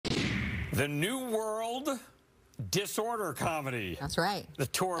The New World Disorder Comedy. That's right. The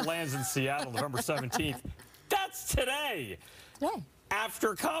tour lands in Seattle November 17th. That's today. Today.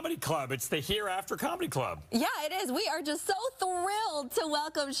 After Comedy Club. It's the Here After Comedy Club. Yeah, it is. We are just so thrilled to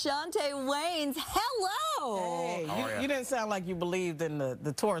welcome Chaunte Wayans. Hello. Hey, you didn't sound like you believed in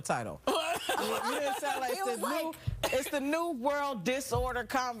the tour title. You didn't sound like it's the New World Disorder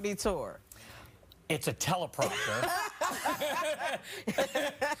Comedy Tour. It's a teleprompter.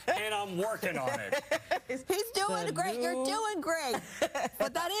 And I'm working on it. He's doing great. You're doing great.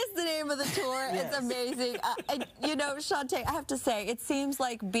 But that is the name of the tour. Yes. It's amazing. And, you know, Chaunte, I have to say, it seems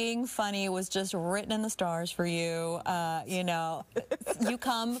like being funny was just written in the stars for you. You know, you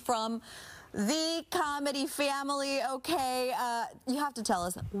come from the comedy family, okay? You have to tell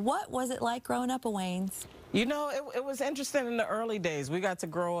us, what was it like growing up a Wayans? You know, it was interesting in the early days. We got to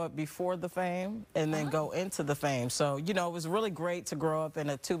grow up before the fame and then go into the fame. So, you know, it was really great to grow up in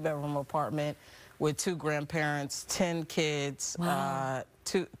a 2-bedroom apartment with 2 grandparents, 10 kids, wow.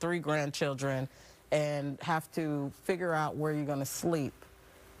 3 grandchildren, and have to figure out where you're going to sleep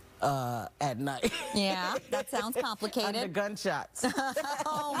at night. Yeah, that sounds complicated. Under gunshots.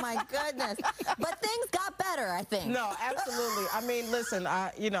 Oh my goodness! But things got better, I think. No, absolutely. I mean, listen,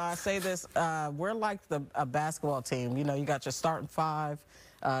 I say this. We're like a basketball team. You know, you got your starting 5.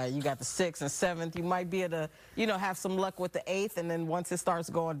 You got the 6th and 7th. You might be able to, have some luck with the 8th, and then once it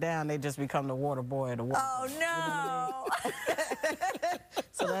starts going down, they just become the water boy or the water boy. Oh no!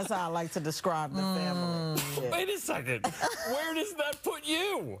 So that's how I like to describe the family. Yeah. Wait a second. Where does that put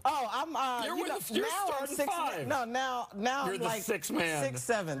you? Oh, I'm. You're starting 5. No, now you're I'm the like 6th man.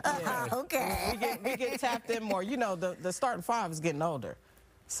 6th, 7th. Yeah. Okay. We get tapped in more. You know, the starting 5 is getting older.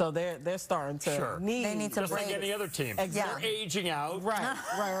 So they're starting to need. They need to just break. Like any other team. Exactly. They're aging out.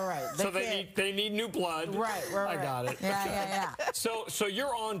 Right. So they need new blood. Right. I got it. Yeah. So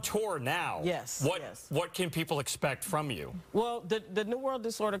you're on tour now. Yes. What can people expect from you? Well, the New World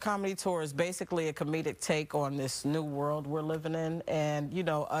Disorder Comedy Tour is basically a comedic take on this new world we're living in, and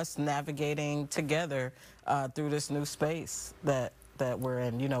us navigating together through this new space that we're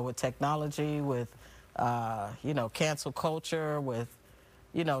in. With technology, with cancel culture, with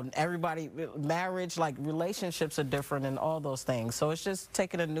everybody, marriage, like relationships are different and all those things. So it's just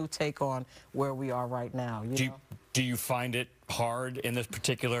taking a new take on where we are right now. Do you find it hard in this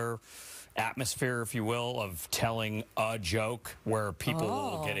particular atmosphere, if you will, of telling a joke where people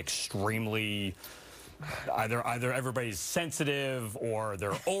will get extremely, either everybody's sensitive or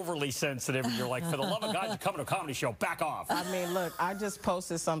they're overly sensitive, and you're like, for the love of God, you're coming to a comedy show, back off. I mean, look, I just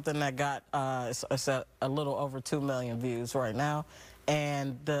posted something that got it's a little over 2 million views right now.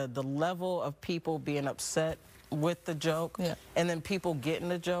 And the level of people being upset with the joke and then people getting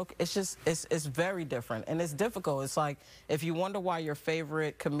the joke, it's very different, and it's difficult. It's like, if you wonder why your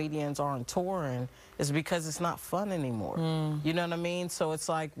favorite comedians aren't touring, it's because it's not fun anymore. You know what I mean? So it's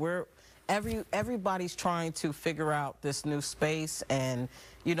like everybody's trying to figure out this new space, and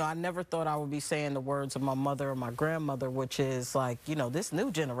I never thought I would be saying the words of my mother or my grandmother, which is like, this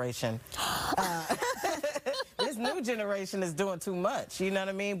new generation this new generation is doing too much, you know what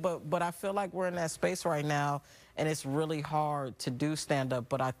I mean? But I feel like we're in that space right now, and it's really hard to do stand-up,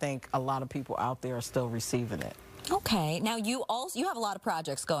 but I think a lot of people out there are still receiving it. Okay, now you have a lot of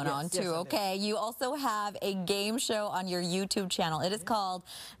projects going on too, okay? You also have a game show on your YouTube channel. It is called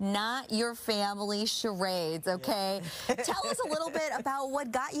Not Your Family Charades, okay? Tell us a little bit about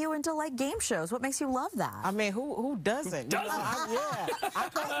what got you into like game shows. What makes you love that? I mean, who doesn't? I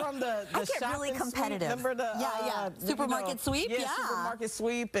come from the I get really competitive. Sweep. Remember the Supermarket Sweep? Yeah, Supermarket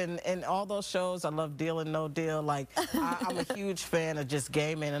Sweep and all those shows. I love Deal and No Deal. Like, I'm a huge fan of just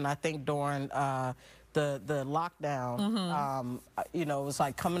gaming, and I think during the lockdown, it was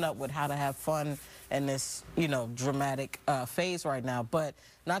like coming up with how to have fun in this, dramatic phase right now. But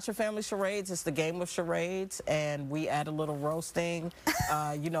Not Your Family Charades is the game of charades, and we add a little roasting,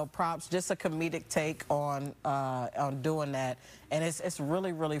 props, just a comedic take on doing that, and it's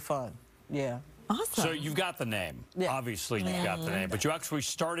really, really fun. Yeah. Awesome. So you've got the name. Obviously, you've got the name, but you actually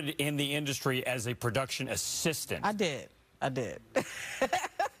started in the industry as a production assistant. I did.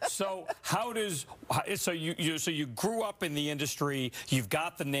 So you grew up in the industry, you've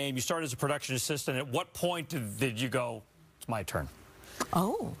got the name, you started as a production assistant. At what point did you go, it's my turn?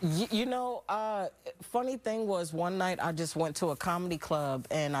 Oh. Funny thing was, one night I just went to a comedy club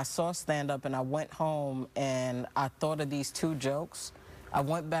and I saw stand-up, and I went home and I thought of these 2 jokes. I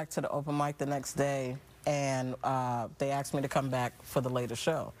went back to the open mic the next day, and they asked me to come back for the later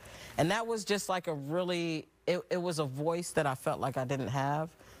show. And that was just like it was a voice that I felt like I didn't have.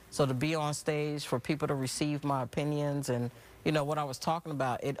 So to be on stage, for people to receive my opinions and you know, what I was talking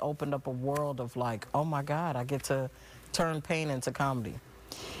about, it opened up a world of like, oh my God, I get to turn pain into comedy.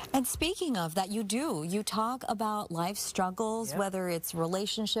 And speaking of that, you talk about life struggles, whether it's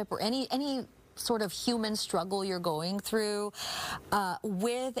relationship or any sort of human struggle you're going through,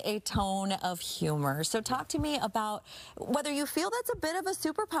 with a tone of humor. So talk to me about whether you feel that's a bit of a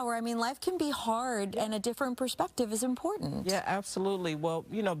superpower. I mean, life can be hard, and a different perspective is important. Yeah, absolutely. Well,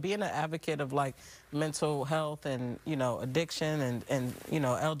 you know, being an advocate of like mental health and, you know, addiction and you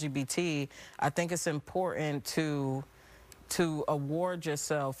know, LGBT, I think it's important to award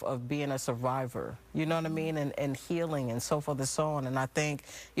yourself of being a survivor, you know what I mean, and healing and so forth and so on. And I think,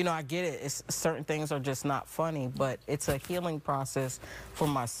 you know, I get it, certain things are just not funny, but it's a healing process for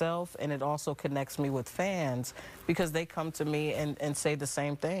myself, and it also connects me with fans because they come to me and say the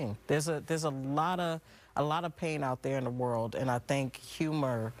same thing. There's a lot of pain out there in the world, and I think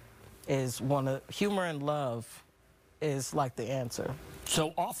humor and love is like the answer.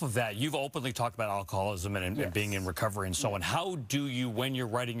 So off of that, you've openly talked about alcoholism and being in recovery and so on. How do you, when you're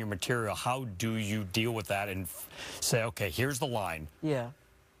writing your material, how do you deal with that and say, okay, here's the line,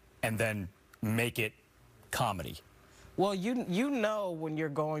 and then make it comedy? Well, you know when you're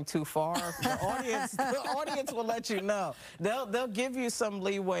going too far. The audience will let you know. They'll give you some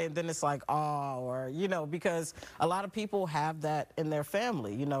leeway, and then it's like, oh, or, you know, because a lot of people have that in their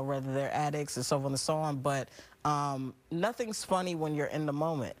family, you know, whether they're addicts and so on and so on. But nothing's funny when you're in the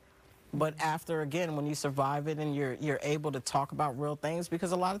moment. But after, again, when you survive it and you're able to talk about real things,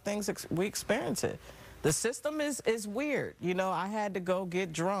 because a lot of things we experience it. The system is weird. You know, I had to go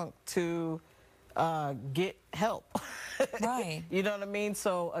get drunk to get help. Right. You know what I mean?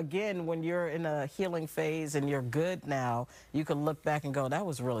 So again, when you're in a healing phase and you're good now, you can look back and go, that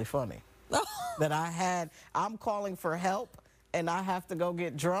was really funny. That I'm calling for help, and I have to go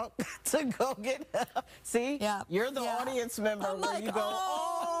get drunk to go get help. See? Yeah. You're the audience member where you go,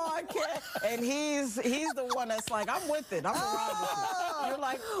 oh, I can't. And he's the one that's like, I'm with it. I'm around with it. You're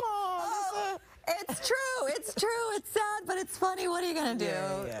like, oh, it's true. It's true. It's sad, but it's funny. What are you going to do?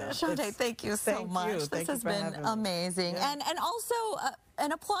 Chaunte, thank you so much. This has been amazing. And also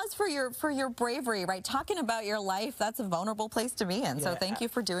an applause for your bravery, right? Talking about your life, that's a vulnerable place to be in. So thank you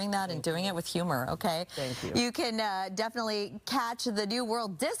for doing that and doing it with humor, okay? Thank you. You can definitely catch the New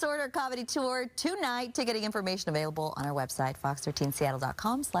World Disorder Comedy Tour tonight. Ticketing information available on our website,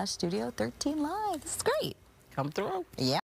 fox13seattle.com/studio13live. This is great. come through. Yeah.